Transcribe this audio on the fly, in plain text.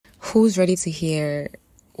Who's ready to hear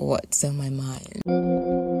what's on my mind?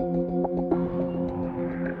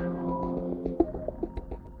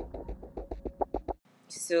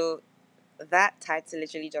 So that title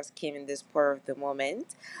literally just came in this spur of the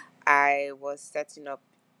moment. I was setting up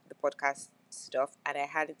the podcast stuff and I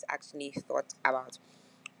hadn't actually thought about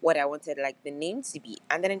what I wanted like the name to be.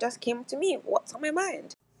 And then it just came to me, what's on my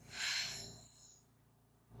mind?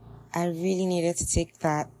 I really needed to take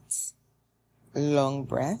that long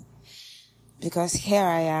breath because here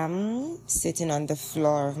I am sitting on the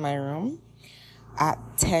floor of my room at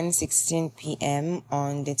 10:16 p.m.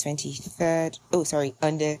 on the 21st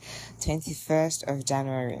of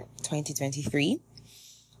January 2023.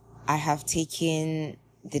 I have taken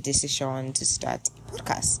the decision to start a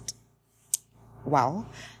podcast. Wow.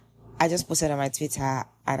 I just posted on my Twitter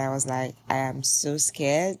and I was like, I am so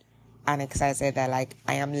scared and excited that like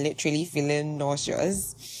I am literally feeling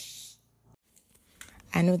nauseous.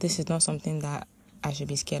 I know this is not something that I should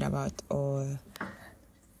be scared about or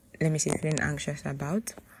feeling anxious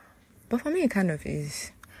about. But for me, it kind of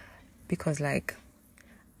is because like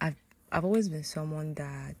I've always been someone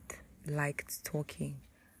that liked talking.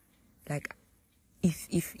 Like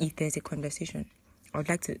if there's a conversation, I would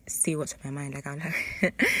like to say what's on my mind. Like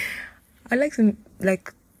I'd like to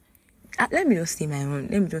let me just say my own.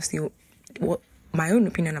 Let me just say what my own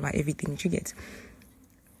opinion about everything. You get,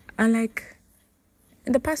 and like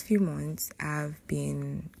in the past few months, I've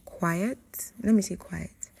been quiet. Let me say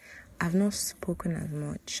quiet. I've not spoken as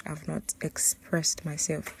much. I've not expressed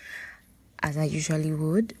myself as I usually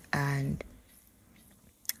would, and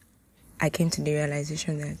I came to the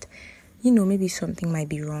realization that, maybe something might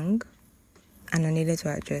be wrong, and I needed to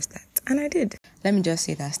address that, and I did. Let me just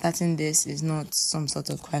say that starting this is not some sort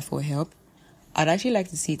of cry for help. I'd actually like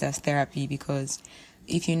to see it as therapy because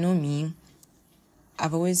if you know me,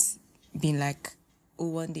 I've always been like, oh,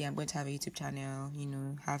 one day I'm going to have a YouTube channel,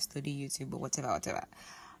 have study YouTube or whatever.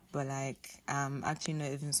 But like, I'm actually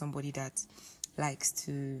not even somebody that likes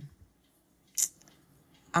to...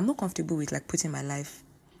 I'm not comfortable with like putting my life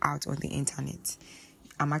out on the internet.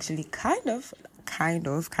 I'm actually kind of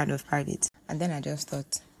private. And then I just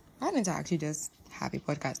thought, why don't I actually just have a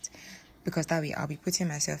podcast? Because that way I'll be putting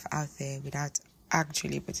myself out there without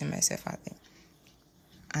actually putting myself out there.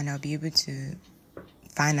 And I'll be able to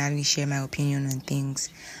finally share my opinion on things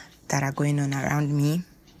that are going on around me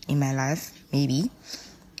in my life, maybe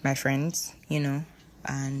my friends,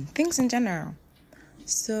 and things in general.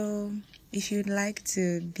 So if you'd like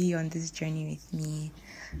to be on this journey with me,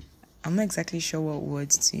 I'm not exactly sure what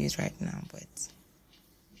words to use right now, but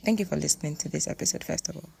thank you for listening to this episode, first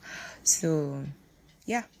of all. So,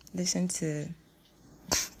 yeah, listen to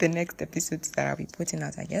the next episodes that I'll be putting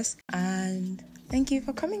out, I guess. And thank you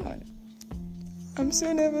for coming on. I'm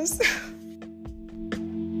so nervous.